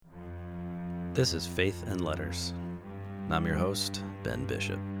This is Faith and Letters. I'm your host, Ben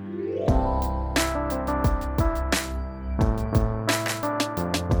Bishop.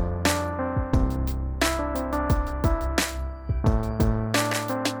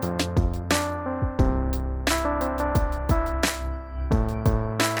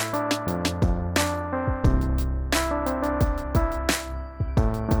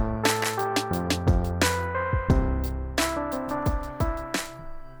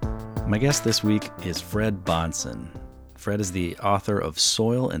 My guest this week is Fred Bahnson. Fred is the author of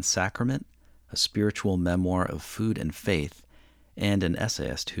Soil and Sacrament, a spiritual memoir of food and faith, and an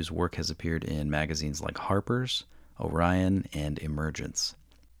essayist whose work has appeared in magazines like Harper's, Orion, and Emergence.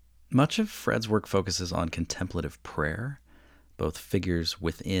 Much of Fred's work focuses on contemplative prayer, both figures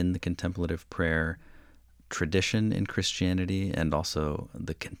within the contemplative prayer tradition in Christianity and also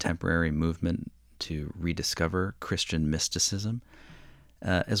the contemporary movement to rediscover Christian mysticism,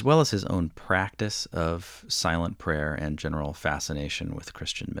 as well as his own practice of silent prayer and general fascination with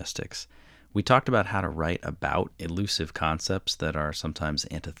Christian mystics. We talked about how to write about elusive concepts that are sometimes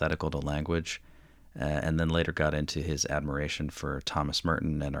antithetical to language, and then later got into his admiration for Thomas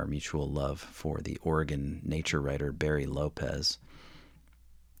Merton and our mutual love for the Oregon nature writer Barry Lopez.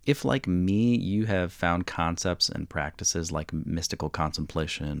 If, like me, you have found concepts and practices like mystical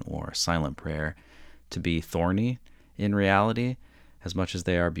contemplation or silent prayer to be thorny in reality, as much as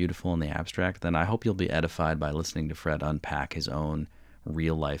they are beautiful in the abstract, then I hope you'll be edified by listening to Fred unpack his own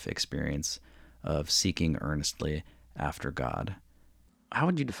real-life experience of seeking earnestly after God. How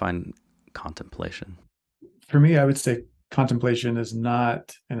would you define contemplation? For me, I would say contemplation is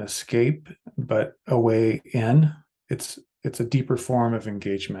not an escape, but a way in. It's a deeper form of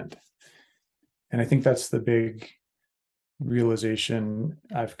engagement. And I think that's the big realization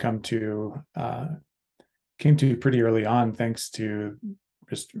I've came to pretty early on, thanks to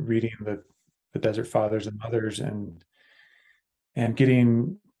just reading the Desert Fathers and Mothers and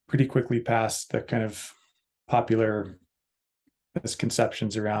getting pretty quickly past the kind of popular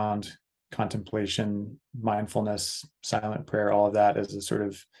misconceptions around contemplation, mindfulness, silent prayer, all of that as a sort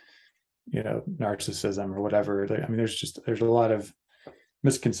of, narcissism or whatever. I mean, there's a lot of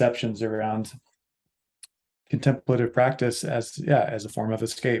misconceptions around contemplative practice as a form of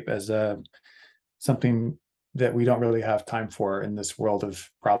escape, as something that we don't really have time for in this world of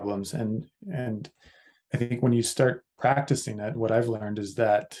problems. And I think when you start practicing it, what I've learned is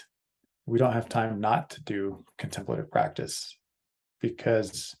that we don't have time not to do contemplative practice,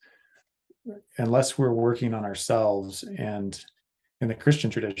 because unless we're working on ourselves, and in the Christian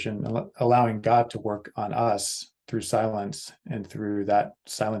tradition, allowing God to work on us through silence and through that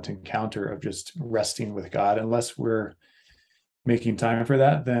silent encounter of just resting with God, unless we're making time for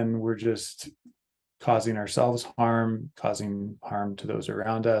that, then we're just causing ourselves harm, causing harm to those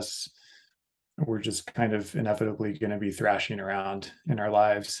around us. We're just kind of inevitably going to be thrashing around in our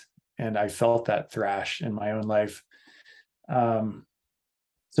lives. And I felt that thrash in my own life.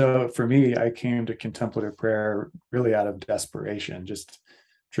 So for me, I came to contemplative prayer really out of desperation. Just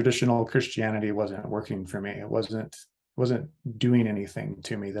traditional Christianity wasn't working for me. It wasn't doing anything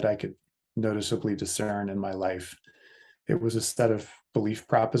to me that I could noticeably discern in my life. It was a set of belief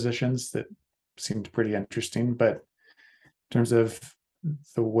propositions that seemed pretty interesting, but in terms of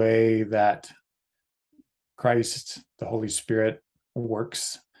the way that Christ, the Holy Spirit,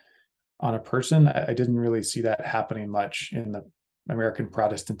 works on a person, I didn't really see that happening much in the American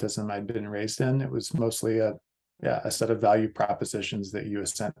Protestantism I'd been raised in. It was mostly a set of value propositions that you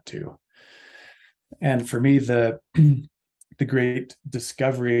assent to. And for me, the great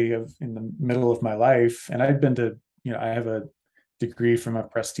discovery in the middle of my life, and I'd been to, I have a degree from a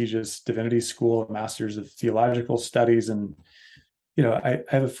prestigious divinity school, a master's of theological studies, and I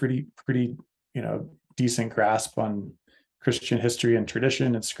have a pretty decent grasp on Christian history and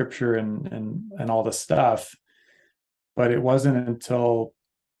tradition and scripture and all this stuff. But it wasn't until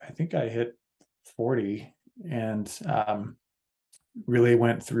I think I hit 40 and really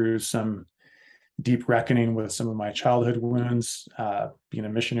went through some deep reckoning with some of my childhood wounds, being a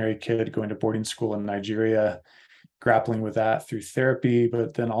missionary kid, going to boarding school in Nigeria, grappling with that through therapy,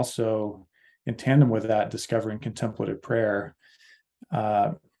 but then also in tandem with that, discovering contemplative prayer,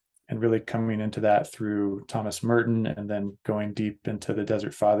 and really coming into that through Thomas Merton, and then going deep into the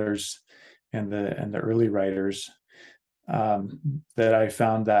Desert Fathers and the early writers, that I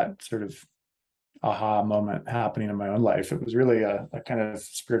found that sort of aha moment happening in my own life. It was really a kind of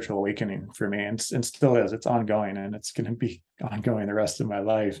spiritual awakening for me, and still is. It's ongoing, and it's going to be ongoing the rest of my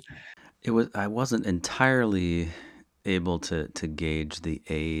life. I wasn't entirely able to gauge the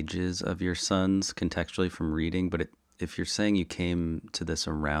ages of your sons contextually from reading, but if you're saying you came to this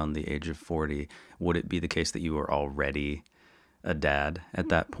around the age of 40, would it be the case that you were already a dad at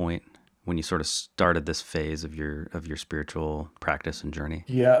that point when you sort of started this phase of your spiritual practice and journey?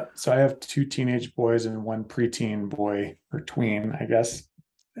 Yeah, so I have two teenage boys and one preteen boy or tween, I guess.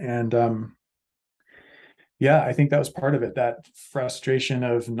 And yeah, I think that was part of it, that frustration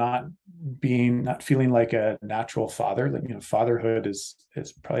of not feeling like a natural father. Like, fatherhood is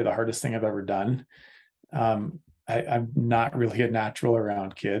probably the hardest thing I've ever done. I'm not really a natural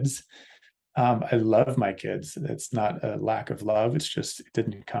around kids. I love my kids. It's not a lack of love. It's just it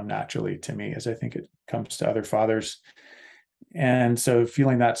didn't come naturally to me, as I think it comes to other fathers. And so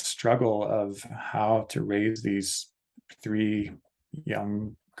feeling that struggle of how to raise these three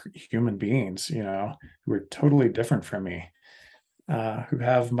young human beings, who are totally different from me, who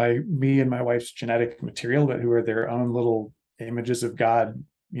have me and my wife's genetic material, but who are their own little images of God,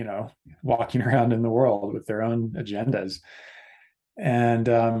 walking around in the world with their own agendas.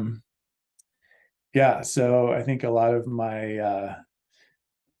 And yeah, so I think a lot of my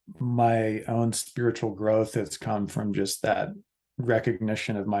own spiritual growth has come from just that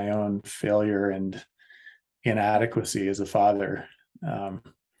recognition of my own failure and inadequacy as a father. Um,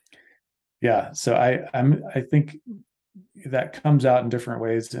 yeah, so I think that comes out in different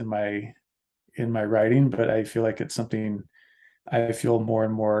ways in my writing, but I feel like it's something I feel more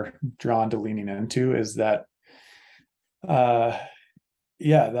and more drawn to leaning into, is that uh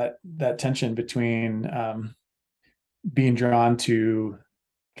yeah, that tension between being drawn to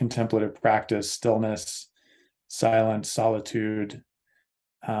contemplative practice, stillness, silence, solitude,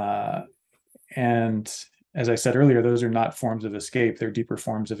 uh, and as I said earlier, those are not forms of escape. They're deeper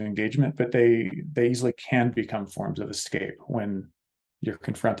forms of engagement, but they easily can become forms of escape when you're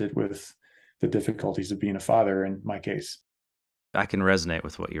confronted with the difficulties of being a father, in my case. I can resonate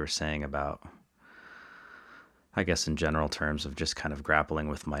with what you were saying about, I guess, in general terms of just kind of grappling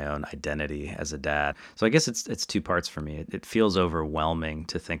with my own identity as a dad. So I guess it's two parts for me. It feels overwhelming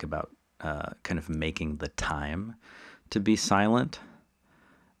to think about kind of making the time to be silent,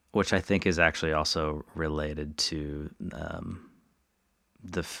 which I think is actually also related to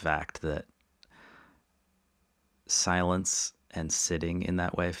the fact that silence and sitting in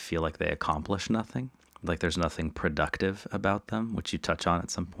that way feel like they accomplish nothing. Like there's nothing productive about them, which you touch on at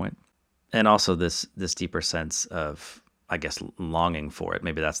some point. And also this deeper sense of, I guess, longing for it.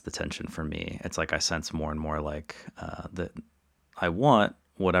 Maybe that's the tension for me. It's like I sense more and more like that I want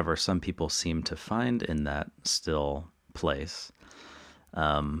whatever some people seem to find in that still place.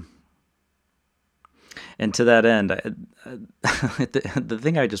 Um, and to that end, the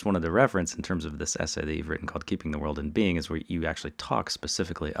thing I just wanted to reference in terms of this essay that you've written called Keeping the World in Being is where you actually talk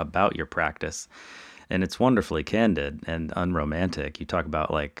specifically about your practice. And it's wonderfully candid and unromantic. You talk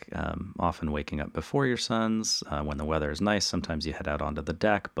about like often waking up before your sons when the weather is nice. Sometimes you head out onto the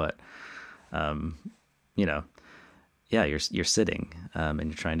deck, but you know, yeah, you're sitting and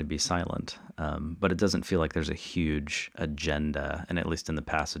you're trying to be silent. But it doesn't feel like there's a huge agenda. And at least in the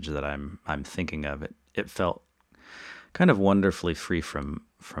passage that I'm thinking of, it felt kind of wonderfully free from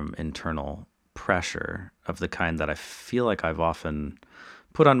internal pressure of the kind that I feel like I've often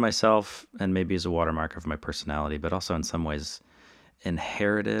put on myself, and maybe as a watermark of my personality, but also in some ways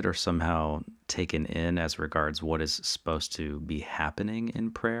inherited or somehow taken in as regards what is supposed to be happening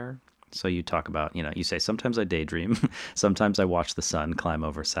in prayer. So you talk about, you say, sometimes I daydream, sometimes I watch the sun climb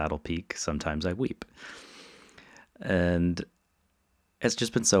over Saddle Peak, sometimes I weep. And it's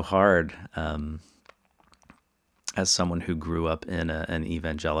just been so hard as someone who grew up in an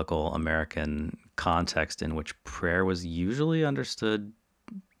evangelical American context in which prayer was usually understood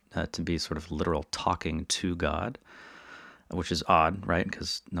to be sort of literal talking to God, which is odd, right?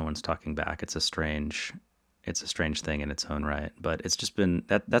 Because no one's talking back. It's a strange thing in its own right. But it's just been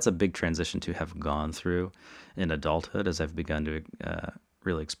that's a big transition to have gone through in adulthood as I've begun to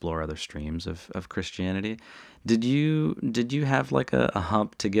really explore other streams of Christianity. Did you have like a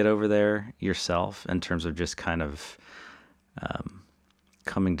hump to get over there yourself in terms of just kind of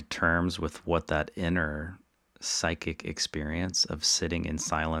coming to terms with what that inner psychic experience of sitting in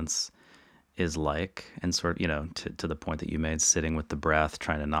silence is like, and sort of, to the point that you made, sitting with the breath,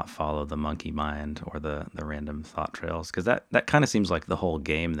 trying to not follow the monkey mind or the random thought trails, because that kind of seems like the whole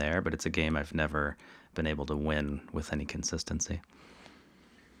game there, but it's a game I've never been able to win with any consistency.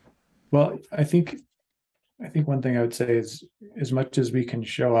 Well, I think one thing I would say is, as much as we can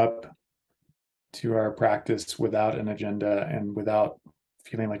show up to our practice without an agenda and without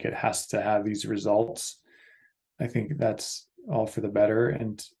feeling like it has to have these results, I think that's all for the better.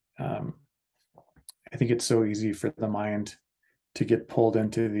 And um, I think it's so easy for the mind to get pulled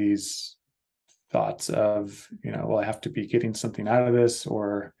into these thoughts of, well, I have to be getting something out of this,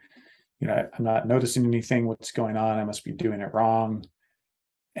 or, I'm not noticing anything, what's going on, I must be doing it wrong.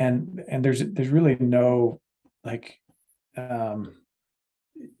 And there's really no, like, um,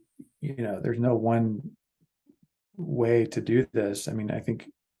 there's no one way to do this. I mean, I think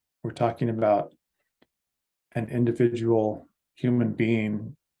we're talking about an individual human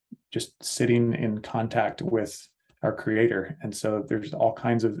being just sitting in contact with our creator. And so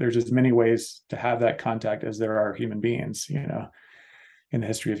there's as many ways to have that contact as there are human beings, in the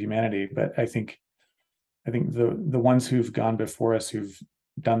history of humanity. But I think the ones who've gone before us, who've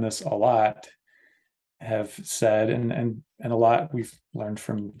done this a lot, have said, and a lot we've learned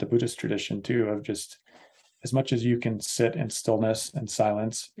from the Buddhist tradition too, of just as much as you can sit in stillness and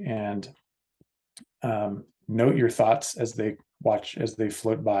silence and note your thoughts as they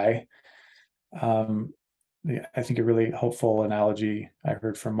float by. I think a really helpful analogy I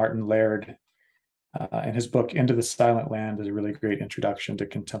heard from Martin Laird in his book Into the Silent Land is a really great introduction to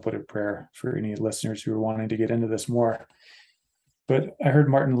contemplative prayer for any listeners who are wanting to get into this more. But I heard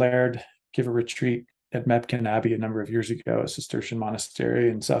Martin Laird give a retreat at Mepkin Abbey a number of years ago, a Cistercian monastery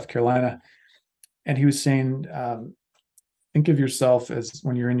in South Carolina. And he was saying, think of yourself as,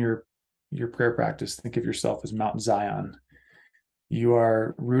 when you're in your prayer practice, think of yourself as Mount Zion. You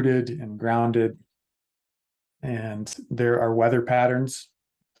are rooted and grounded, and there are weather patterns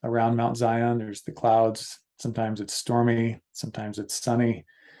around Mount Zion. There's the clouds. Sometimes it's stormy, sometimes it's sunny,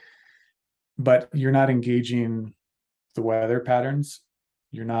 but you're not engaging the weather patterns.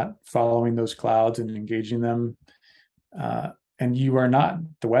 You're not following those clouds and engaging them. And you are not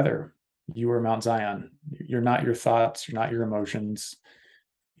the weather. You are Mount Zion. You're not your thoughts. You're not your emotions.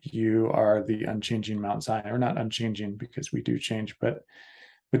 You are the unchanging Mount Zion, or not unchanging, because we do change, but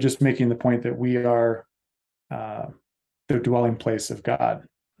just making the point that we are the dwelling place of God.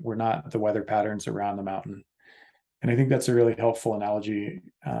 We're not the weather patterns around the mountain. And I think that's a really helpful analogy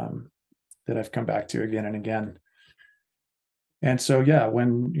that I've come back to again and again. And so, yeah,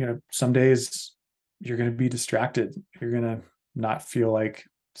 when, some days you're going to be distracted, you're going to not feel like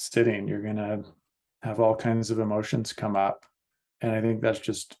sitting, you're going to have all kinds of emotions come up. And I think that's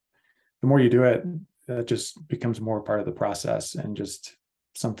just, the more you do it, that just becomes more part of the process, and just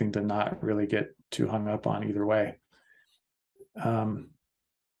something to not really get too hung up on either way.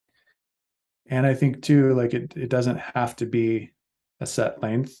 And I think too, like, it doesn't have to be a set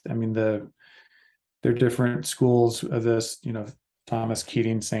length. I mean, there are different schools of this, Thomas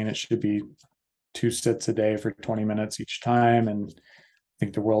Keating saying it should be 2 sits a day for 20 minutes each time. And I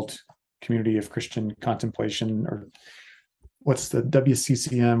think the World Community of Christian Contemplation, or what's the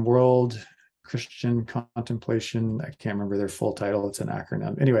WCCM, World Christian Contemplation, I can't remember their full title, it's an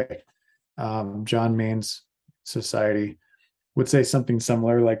acronym. Anyway, John Main's Society would say something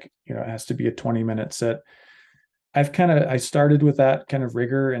similar, like, it has to be a 20-minute sit. I started with that kind of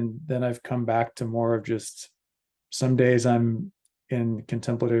rigor, and then I've come back to more of just, some days I'm in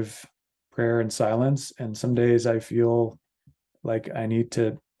contemplative prayer and silence, and some days I feel like I need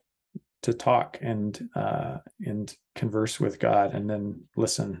to talk and converse with God, and then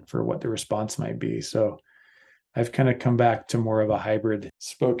listen for what the response might be. So I've kind of come back to more of a hybrid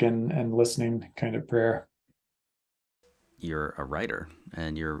spoken and listening kind of prayer. You're a writer,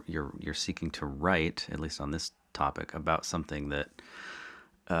 and you're seeking to write, at least on this topic, about something that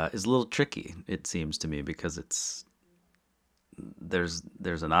is a little tricky, it seems to me, because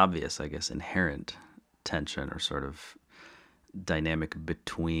there's an obvious, I guess, inherent tension or sort of dynamic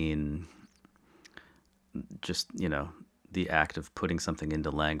between just, the act of putting something into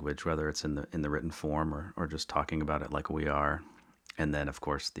language, whether it's in the written form, or just talking about it like we are, and then, of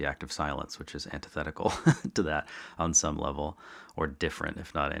course, the act of silence, which is antithetical to that on some level, or different,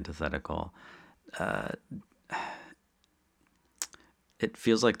 if not antithetical. It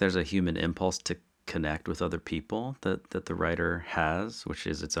feels like there's a human impulse to connect with other people that the writer has, which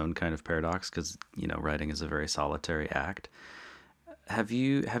is its own kind of paradox, because, writing is a very solitary act. Have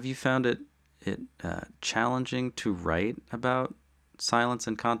you found it challenging to write about silence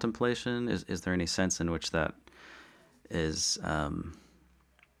and contemplation? Is there any sense in which that is a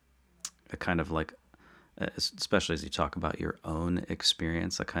kind of like, especially as you talk about your own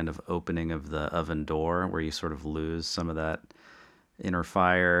experience, a kind of opening of the oven door where you sort of lose some of that inner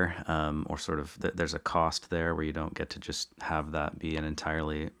fire, or sort of there's a cost there where you don't get to just have that be an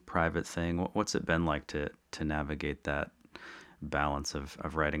entirely private thing? What's it been like to navigate that balance of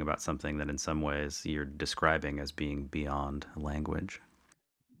writing about something that in some ways you're describing as being beyond language?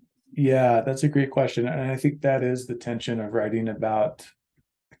 Yeah, that's a great question. And I think that is the tension of writing about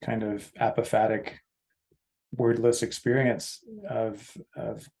the kind of apophatic, wordless experience of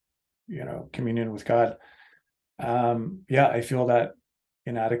communion with God. Yeah, I feel that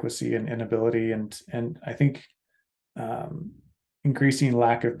inadequacy and inability, and I think um, increasing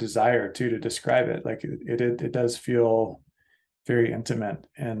lack of desire too to describe it. Like it does feel very intimate,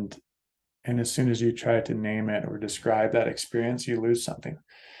 and as soon as you try to name it or describe that experience, you lose something.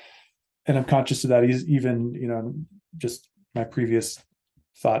 And I'm conscious of that. Even just my previous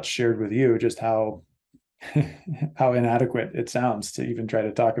thoughts shared with you, just how how inadequate it sounds to even try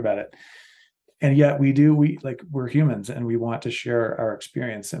to talk about it. And yet we're humans, and we want to share our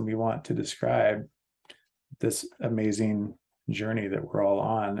experience, and we want to describe this amazing journey that we're all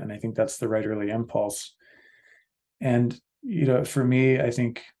on. And I think that's the writerly impulse. And for me, I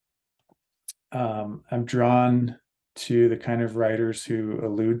think I'm drawn to the kind of writers who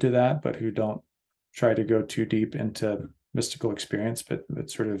allude to that, but who don't try to go too deep into mystical experience, but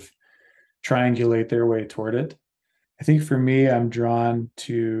sort of triangulate their way toward it. I think for me, I'm drawn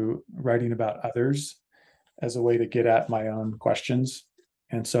to writing about others as a way to get at my own questions.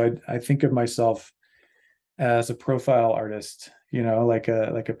 And so I think of myself as a profile artist, like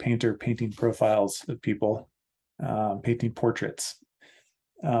a painter painting profiles of people, painting portraits.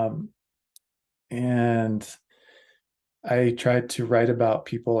 Um, and I tried to write about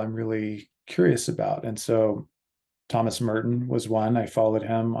people I'm really curious about. And so Thomas Merton was one. I followed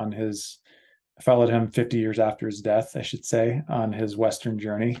him 50 years after his death, I should say, on his Western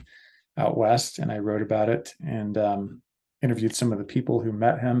journey out West. And I wrote about it, and interviewed some of the people who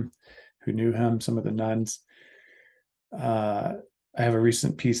met him, who knew him, some of the nuns. Uh, I have a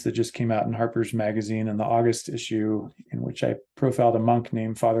recent piece that just came out in Harper's Magazine in the August issue, in which I profiled a monk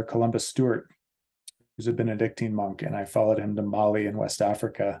named Father Columbus Stewart, who's a Benedictine monk, and I followed him to Mali in West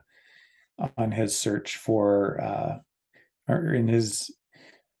Africa on his search or in his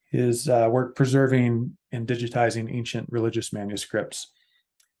work preserving and digitizing ancient religious manuscripts.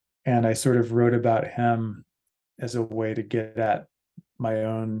 And I sort of wrote about him as a way to get at my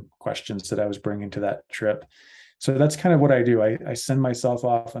own questions that I was bringing to that trip. So that's kind of what I do. I send myself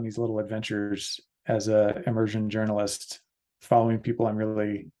off on these little adventures as a immersion journalist, following people I'm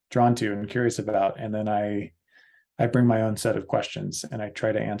really drawn to and curious about, and then I bring my own set of questions, and I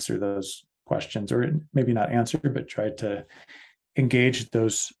try to answer those questions, or maybe not answer, but try to engage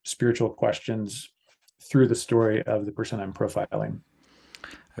those spiritual questions through the story of the person I'm profiling.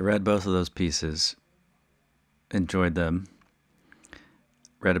 I read both of those pieces, enjoyed them.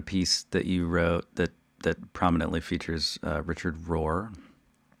 Read a piece that you wrote that prominently features Richard Rohr,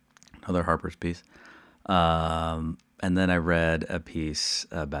 another Harper's piece. And then I read a piece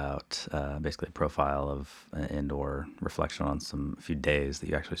about basically a profile of and/or reflection on a few days that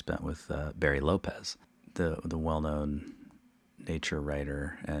you actually spent with Barry Lopez, the well-known nature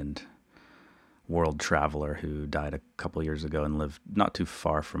writer and world traveler who died a couple years ago and lived not too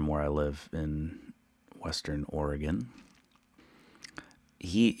far from where I live in Western Oregon.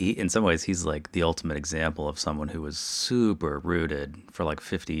 He in some ways he's like the ultimate example of someone who was super rooted for like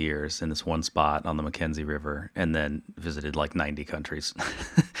 50 years in this one spot on the Mackenzie River, and then visited like 90 countries.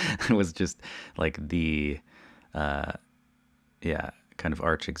 It was just like the kind of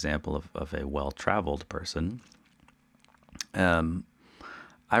arch example of a well-traveled person.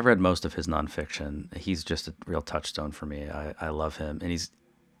 I read most of his nonfiction. He's just a real touchstone for me. I love him, and he's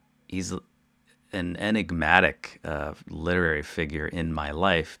an enigmatic literary figure in my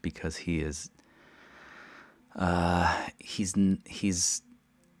life, because he's on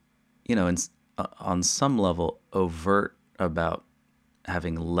some level overt about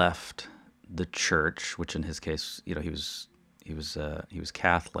having left the church, which in his case, he was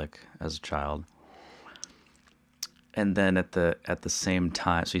Catholic as a child, and then at the same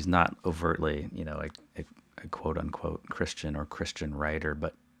time, so he's not overtly a quote unquote Christian or Christian writer,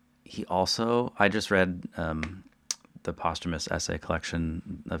 but he also, I just read the posthumous essay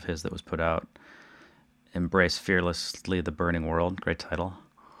collection of his that was put out, Embrace Fearlessly the Burning World, great title.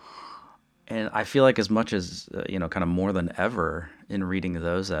 And I feel like as much as, kind of more than ever in reading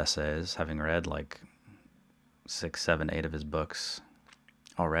those essays, having read like 6, 7, 8 of his books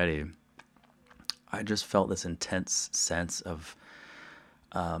already, I just felt this intense sense of,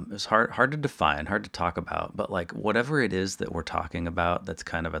 it was hard to define, hard to talk about, but like whatever it is that we're talking about, that's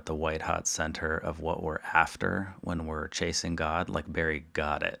kind of at the white hot center of what we're after when we're chasing God, like Barry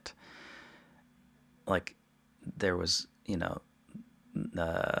got it. Like there was,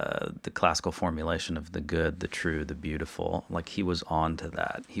 the classical formulation of the good, the true, the beautiful. Like he was on to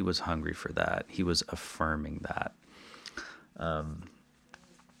that. He was hungry for that. He was affirming that.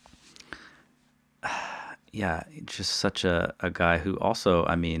 Yeah, just such a guy who also,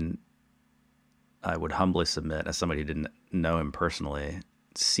 I mean, I would humbly submit, as somebody who didn't know him personally,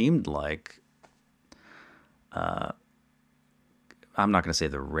 seemed like, I'm not going to say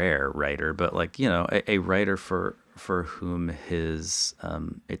the rare writer, but like, a writer for whom his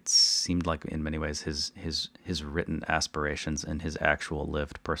it seemed like in many ways his written aspirations and his actual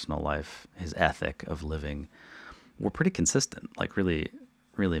lived personal life, his ethic of living, were pretty consistent, like really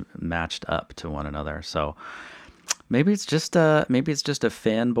matched up to one another. So maybe it's just a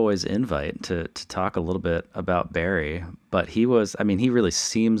fanboy's invite to talk a little bit about Barry. But he really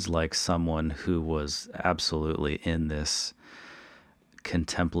seems like someone who was absolutely in this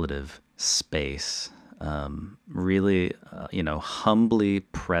contemplative space, really, humbly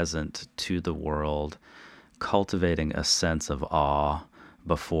present to the world, cultivating a sense of awe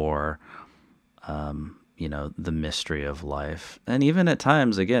before, the mystery of life. And even at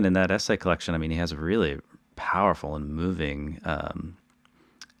times, again, in that essay collection, he has a really powerful and moving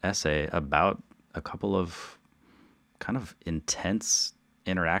essay about a couple of kind of intense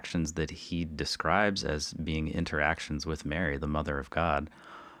interactions that he describes as being interactions with Mary, the Mother of God.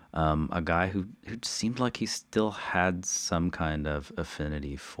 A guy who seemed like he still had some kind of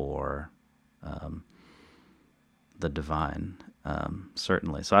affinity for the divine,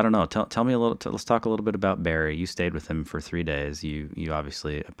 certainly. So I don't know. Tell me a little. Let's talk a little bit about Barry. You stayed with him for 3 days. You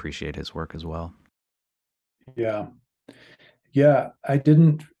obviously appreciate his work as well. Yeah. Yeah, I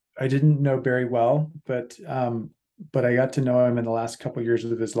didn't know Barry well, but I got to know him in the last couple years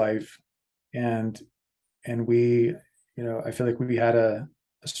of his life, and we, I feel like we had a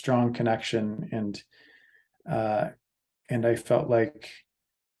strong connection, uh and I felt like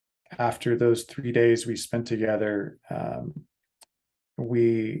after those 3 days we spent together,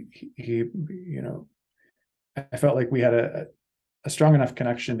 we he you know I felt like we had a strong enough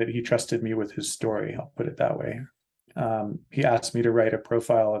connection that he trusted me with his story. I'll put it that way. He asked me to write a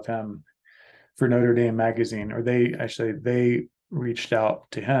profile of him for Notre Dame magazine, or they reached out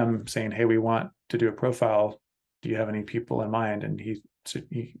to him saying, "Hey, we want to do a profile. Do you have any people in mind?" And he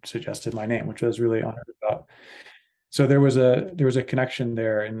suggested my name, which I was really honored about. So there was a connection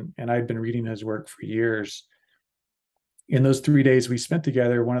there, and I'd been reading his work for years. In those 3 days we spent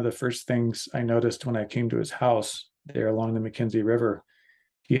together, one of the first things I noticed when I came to his house there along the McKenzie River,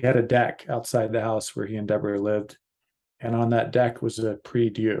 he had a deck outside the house where he and Deborah lived. And on that deck was a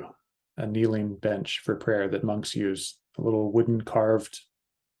prie-dieu, a kneeling bench for prayer that monks use, a little wooden carved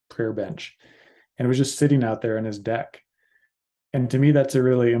prayer bench. And it was just sitting out there on his deck. And to me, that's a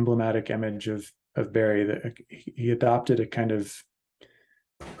really emblematic image of Barry, that he adopted a kind of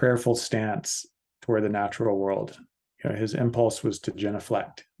prayerful stance toward the natural world. His impulse was to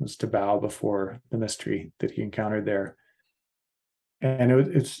genuflect, was to bow before the mystery that he encountered there. And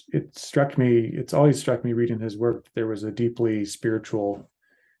it struck me, it's always struck me reading his work, there was a deeply spiritual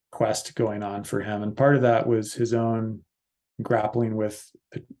quest going on for him. And part of that was his own grappling with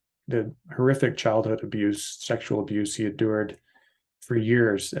the horrific childhood abuse, sexual abuse he endured for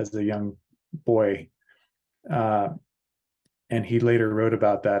years as a young boy. And he later wrote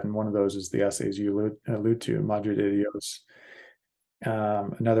about that. And one of those is the essays you allude to, Madre de Dios.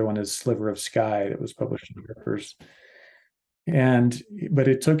 Another one is Sliver of Sky, that was published in Harper's. But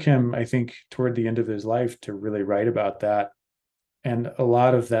it took him, I think, toward the end of his life to really write about that. And a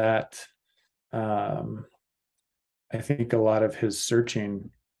lot of that, I think a lot of his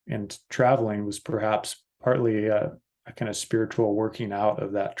searching and traveling was perhaps partly a kind of spiritual working out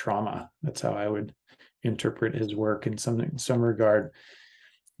of that trauma. That's how I would interpret his work in some regard.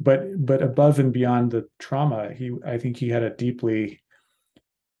 But above and beyond the trauma, I think he had a deeply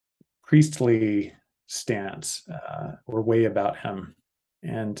priestly stance, or way about him.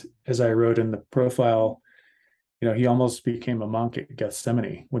 And as I wrote in the profile, he almost became a monk at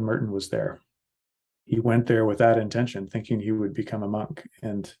Gethsemane when Merton was there. He went there with that intention, thinking he would become a monk.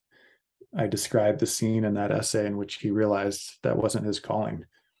 And I described the scene in that essay in which he realized that wasn't his calling.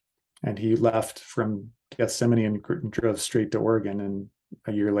 And he left from Gethsemane and drove straight to Oregon, and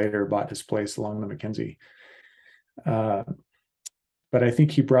a year later bought his place along the McKenzie. But I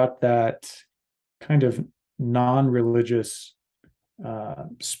think he brought that kind of non-religious,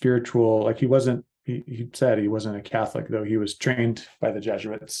 spiritual, like he said he wasn't a Catholic, though he was trained by the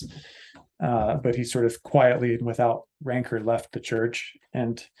Jesuits. But he sort of quietly and without rancor left the church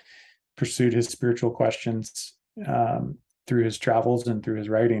and pursued his spiritual questions, through his travels and through his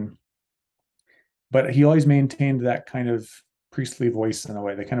writing. But he always maintained that kind of priestly voice, in a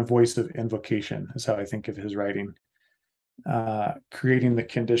way, the kind of voice of invocation is how I think of his writing, creating the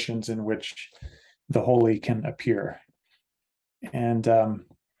conditions in which the holy can appear. And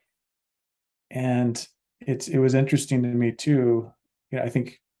it was interesting to me too. I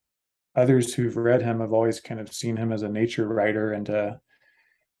think others who've read him have always kind of seen him as a nature writer and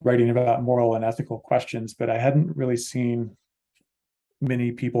writing about moral and ethical questions, but I hadn't really seen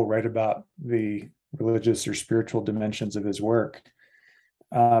many people write about the religious or spiritual dimensions of his work.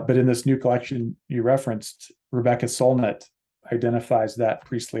 But in this new collection you referenced, Rebecca Solnit identifies that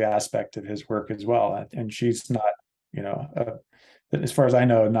priestly aspect of his work as well. And she's not, you know, as far as I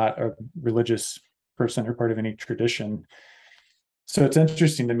know, not a religious person or part of any tradition. So it's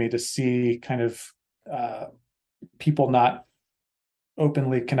interesting to me to see kind of uh, people not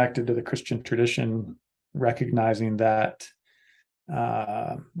openly connected to the Christian tradition recognizing uh,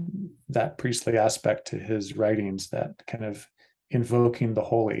 that priestly aspect to his writings, that kind of invoking the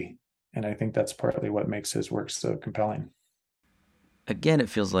holy. And I think that's partly what makes his work so compelling. Again, it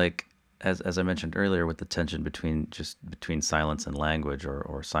feels like, as I mentioned earlier, with the tension between silence and language,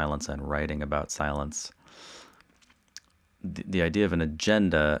 or silence and writing about silence, the idea of an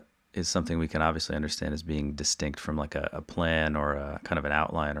agenda is something we can obviously understand as being distinct from like a plan or a kind of an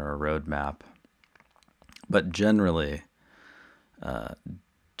outline or a roadmap. But generally,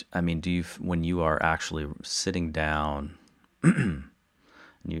 I mean, when you are actually sitting down,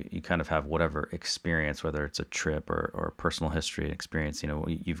 you kind of have whatever experience, whether it's a trip or personal history experience,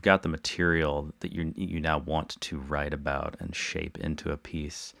 you've got the material that you now want to write about and shape into a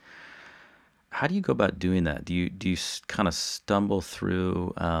piece. How do you go about doing that? Do you kind of stumble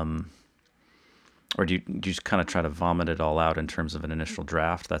through, or do you just kind of try to vomit it all out in terms of an initial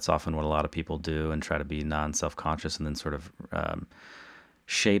draft? That's often what a lot of people do, and try to be non-self-conscious and then sort of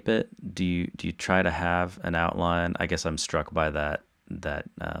shape it. Do you try to have an outline? I guess I'm struck by that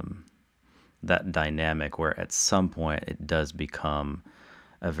dynamic where at some point it does become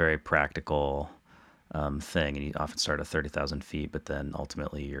a very practical thing, and you often start at 30,000 feet, but then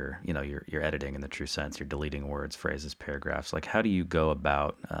ultimately you're editing in the true sense. You're deleting words, phrases, paragraphs. Like, how do you go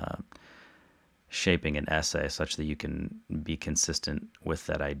about shaping an essay such that you can be consistent with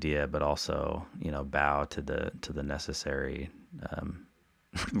that idea, but also bow to the necessary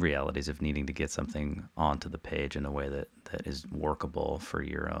realities of needing to get something onto the page in a way that is workable for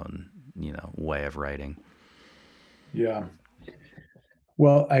your own way of writing? Yeah.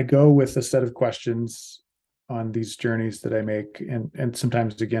 Well, I go with a set of questions on these journeys that I make. And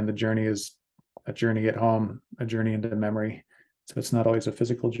sometimes, again, the journey is a journey at home, a journey into memory. So it's not always a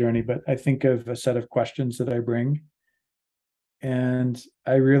physical journey, but I think of a set of questions that I bring. And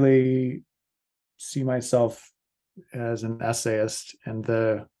I really see myself as an essayist, and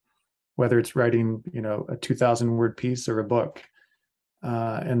whether it's writing, a 2,000 word piece or a book.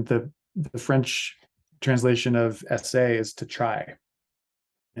 And the French translation of essay is to try.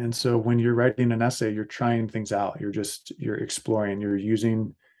 And so when you're writing an essay, you're trying things out. You're exploring, you're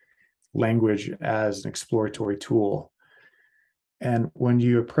using language as an exploratory tool. And when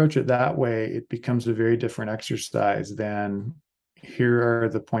you approach it that way, it becomes a very different exercise than, here are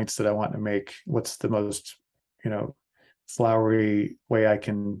the points that I want to make. What's the most, you know, flowery way I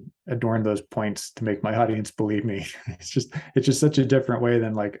can adorn those points to make my audience believe me? It's just such a different way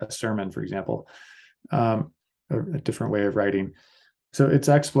than like a sermon, for example, or a different way of writing. So it's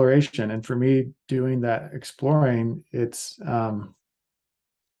exploration. And for me, doing that exploring, it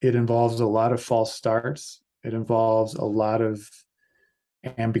involves a lot of false starts. It involves a lot of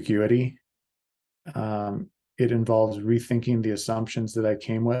ambiguity. Um, it involves rethinking the assumptions that I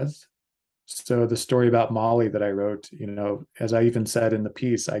came with. So the story about Molly that I wrote, as I even said in the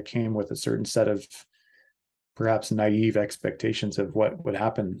piece, I came with a certain set of perhaps naive expectations of what would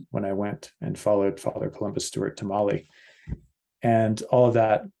happen when I went and followed Father Columbus Stewart to Mali. And all of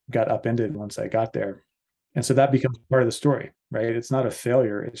that got upended once I got there. And so that becomes part of the story, right? It's not a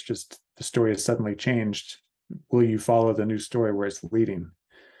failure. It's just the story has suddenly changed. Will you follow the new story where it's leading?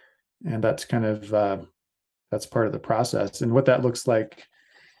 And that's kind of that's part of the process. And what that looks like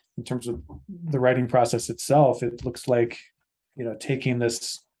in terms of the writing process itself, it looks like, taking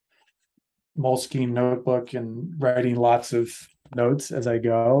this Moleskine notebook and writing lots of notes as I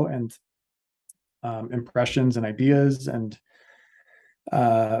go, and impressions and ideas. And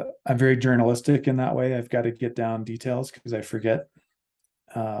I'm very journalistic in that way. I've got to get down details because I forget.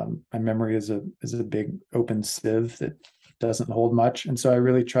 My memory is a big open sieve that doesn't hold much, and so I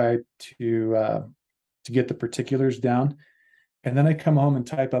really try to get the particulars down. And then I come home and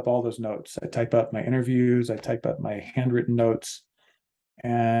type up all those notes. I type up my interviews, I type up my handwritten notes,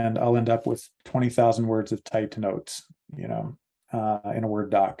 and I'll end up with 20,000 words of typed notes, in a Word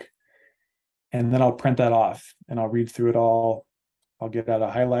doc. And then I'll print that off and I'll read through it all. I'll get out a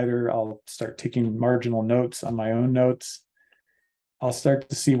highlighter. I'll start taking marginal notes on my own notes. I'll start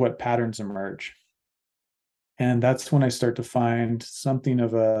to see what patterns emerge. And that's when I start to find something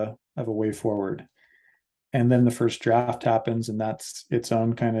of a way forward. and then the first draft happens, and that's its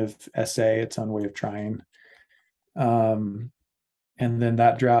own kind of essay, its own way of trying. Um, and then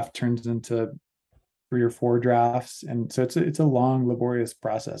that draft turns into 3 or 4 drafts, and so it's a long, laborious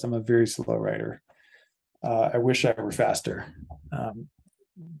process. I'm a very slow writer. I wish I were faster, um,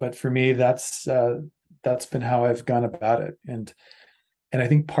 but for me, that's been how I've gone about it. And I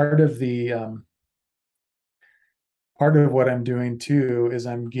think part of what I'm doing too is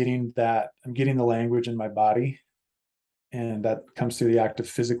I'm getting the language in my body, and that comes through the act of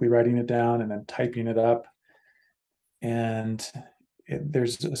physically writing it down and then typing it up. And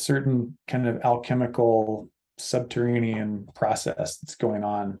there's a certain kind of alchemical subterranean process that's going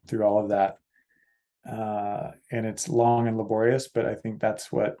on through all of that. And it's long and laborious, but I think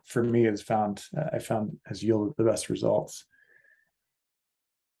that's what for me I found has yielded the best results.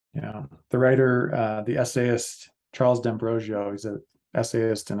 The writer, the essayist Charles D'Ambrosio, he's an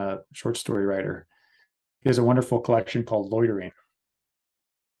essayist and a short story writer. He has a wonderful collection called Loitering,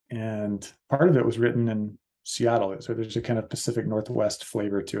 and part of it was written in Seattle, so there's a kind of Pacific Northwest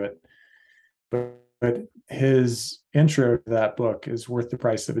flavor to it. But his intro to that book is worth the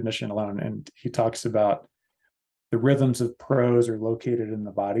price of admission alone, and he talks about the rhythms of prose are located in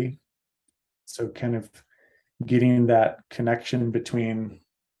the body. So kind of getting that connection between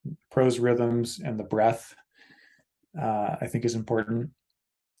prose rhythms and the breath, I think is important.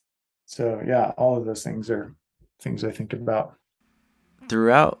 So yeah, all of those things are things I think about.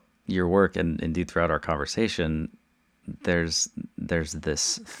 Throughout your work and indeed throughout our conversation, there's there's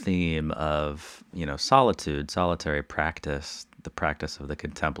this theme of, solitude, solitary practice, the practice of the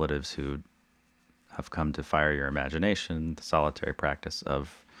contemplatives who have come to fire your imagination, the solitary practice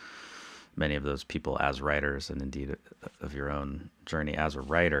of many of those people as writers, and indeed of your own journey as a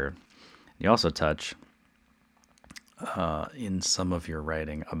writer. You also touch in some of your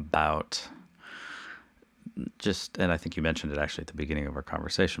writing about just, and I think you mentioned it actually at the beginning of our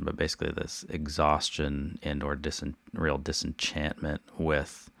conversation, but basically this exhaustion and or real disenchantment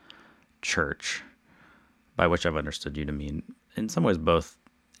with church, by which I've understood you to mean in some ways both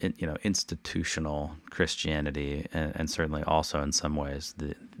institutional Christianity, and certainly also in some ways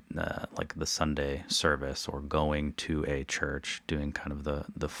the like the Sunday service or going to a church, doing kind of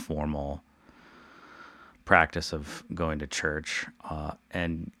the formal practice of going to church,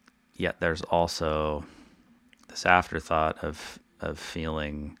 and yet there's also this afterthought of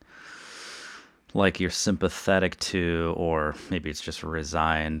feeling like you're sympathetic to, or maybe it's just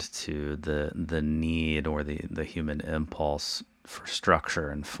resigned to the need or the human impulse for structure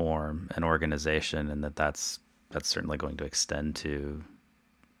and form and organization, and that's certainly going to extend to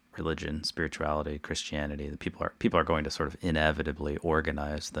religion, spirituality, Christianity. The people are going to sort of inevitably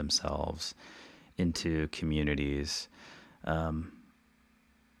organize themselves into communities, and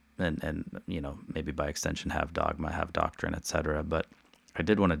maybe by extension have dogma, have doctrine, etc. But I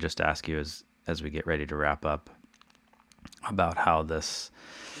did want to just ask you as we get ready to wrap up about how this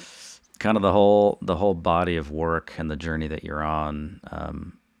kind of the whole body of work and the journey that you're on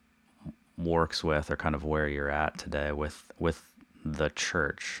works with, or kind of where you're at today with the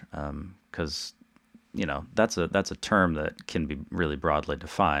church, because that's a term that can be really broadly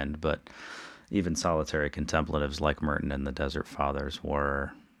defined, but even solitary contemplatives like Merton and the Desert Fathers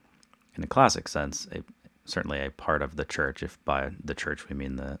were, in a classic sense, certainly a part of the church, if by the church we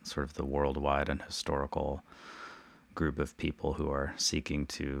mean the sort of the worldwide and historical group of people who are seeking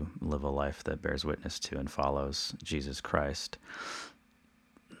to live a life that bears witness to and follows Jesus Christ.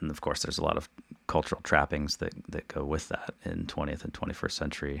 And of course, there's a lot of cultural trappings that go with that in 20th and 21st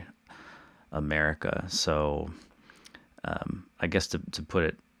century America. So I guess to put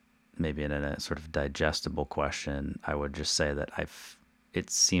it maybe in a sort of digestible question, I would just say that it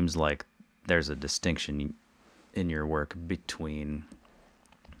seems like there's a distinction in your work between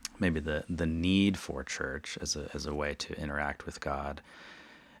maybe the need for church as a way to interact with God,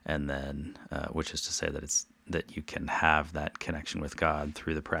 and then which is to say that you can have that connection with God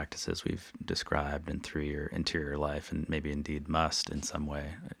through the practices we've described and through your interior life, and maybe indeed must in some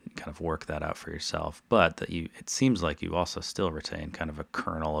way kind of work that out for yourself, but that it seems like you also still retain kind of a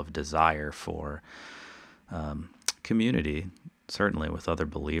kernel of desire for community, certainly with other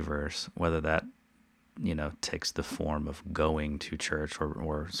believers, whether that takes the form of going to church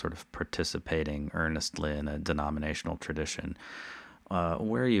or sort of participating earnestly in a denominational tradition.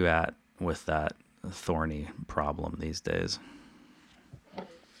 Where are you at with that thorny problem these days?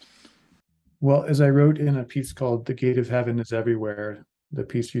 Well, as I wrote in a piece called "The Gate of Heaven is Everywhere," the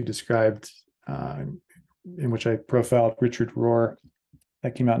piece you described, in which I profiled Richard Rohr,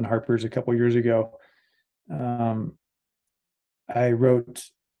 that came out in Harper's a couple years ago. I wrote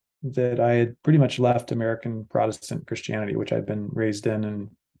that I had pretty much left American Protestant Christianity, which I'd been raised in and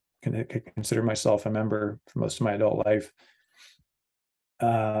can consider myself a member for most of my adult life.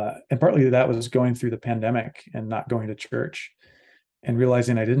 And partly that was going through the pandemic and not going to church and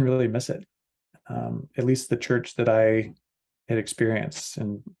realizing I didn't really miss it. At least the church that I had experienced.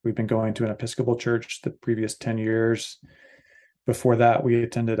 And we've been going to an Episcopal church the previous 10 years. Before that, we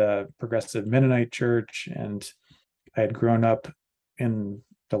attended a progressive Mennonite church, and I had grown up in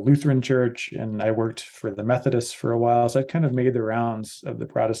the Lutheran church, and I worked for the Methodists for a while. So I kind of made the rounds of the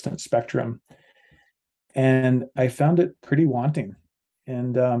Protestant spectrum. And I found it pretty wanting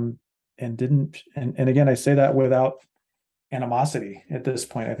and didn't, and again, I say that without animosity at this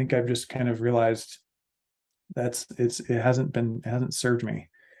point. I think I've just kind of realized it hasn't served me.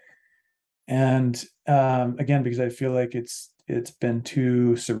 And again, because I feel like it's been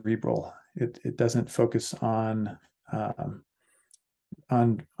too cerebral. It doesn't focus on the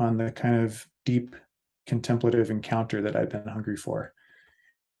kind of deep contemplative encounter that I've been hungry for.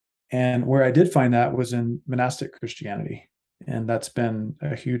 And where I did find that was in monastic Christianity. And that's been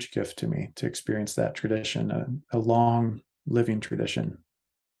a huge gift to me to experience that tradition, a long living tradition,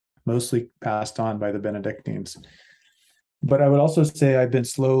 mostly passed on by the Benedictines. But I would also say I've been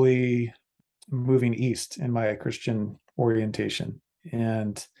slowly moving east in my Christian orientation.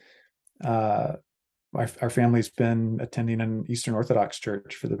 And our family's been attending an Eastern Orthodox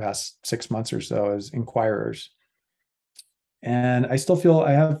church for the past 6 months or so as inquirers. And I still feel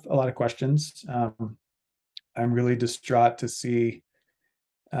I have a lot of questions. I'm really distraught to see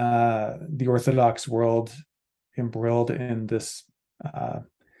the Orthodox world embroiled in this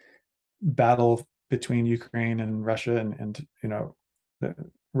battle between Ukraine and Russia, and the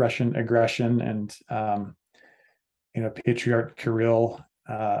Russian aggression, and Patriarch Kirill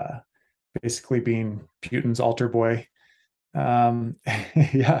basically being Putin's altar boy.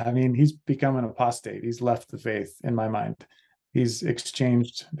 Yeah, I mean, he's become an apostate. He's left the faith, in my mind. He's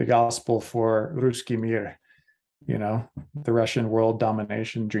exchanged the gospel for Ruski Mir, the Russian world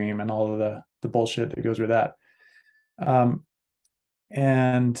domination dream and all of the bullshit that goes with that.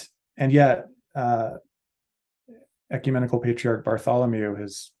 And yet, Ecumenical Patriarch Bartholomew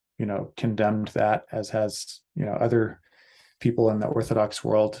has, condemned that, as has, other people in the Orthodox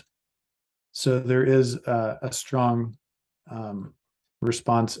world. So there is a strong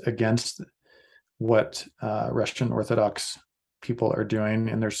response against what Russian Orthodox people are doing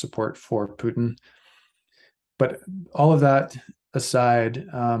in their support for Putin. But all of that aside,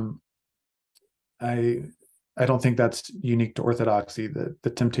 I don't think that's unique to Orthodoxy. The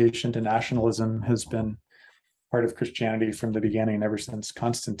temptation to nationalism has been part of Christianity from the beginning, ever since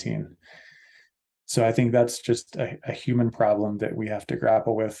Constantine. So I think that's just a human problem that we have to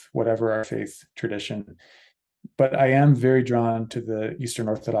grapple with, whatever our faith tradition. But I am very drawn to the Eastern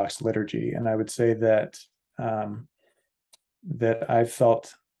Orthodox liturgy, and I would say that that I've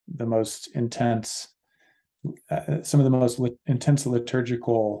felt the most intense, some of the most intense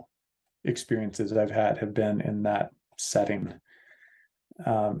liturgical experiences I've had have been in that setting.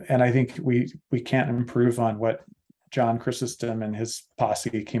 And I think we can't improve on what John Chrysostom and his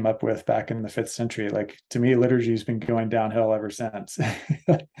posse came up with back in the 5th century. Like, to me, liturgy has been going downhill ever since.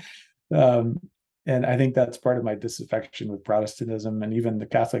 And I think that's part of my disaffection with Protestantism and even the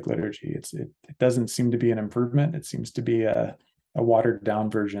Catholic liturgy. It doesn't seem to be an improvement. It seems to be a watered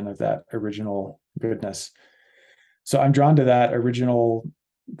down version of that original goodness. So I'm drawn to that original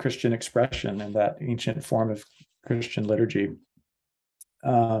Christian expression and that ancient form of Christian liturgy.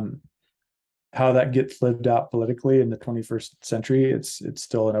 How that gets lived out politically in the 21st century, it's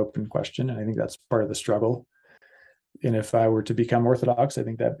still an open question. And I think that's part of the struggle. And if I were to become Orthodox, I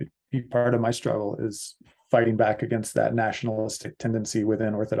think that would be part of my struggle, is fighting back against that nationalistic tendency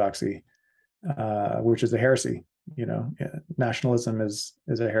within Orthodoxy, which is a heresy. Nationalism is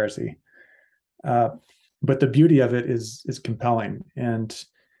a heresy. But the beauty of it is compelling. And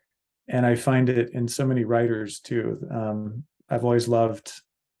I find it in so many writers too. I've always loved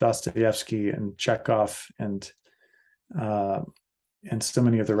Dostoevsky and Chekhov and so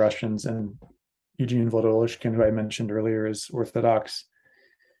many of the Russians, and Eugene Vodolozhkin, who I mentioned earlier, is Orthodox.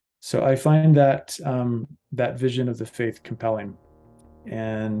 So I find that that vision of the faith compelling,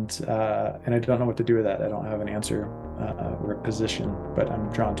 and I don't know what to do with that. I don't have an answer or a position, but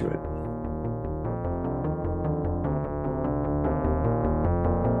I'm drawn to it.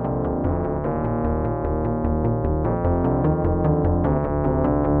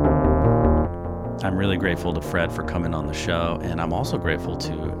 I'm really grateful to Fred for coming on the show, and I'm also grateful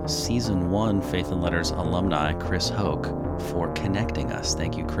to Season 1 Faith and Letters alumni, Chris Hoke, for connecting us.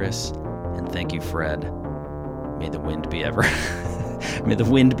 Thank you, Chris, and thank you, Fred. May the wind be ever May the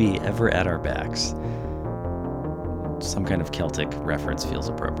wind be ever at our backs. Some kind of Celtic reference feels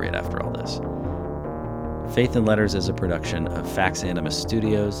appropriate after all this. Faith and Letters is a production of Fax Animus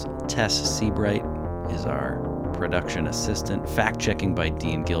Studios. Tess Seabright is our production assistant. Fact-checking by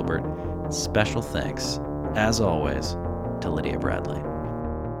Dean Gilbert. Special thanks, as always, to Lydia Bradley.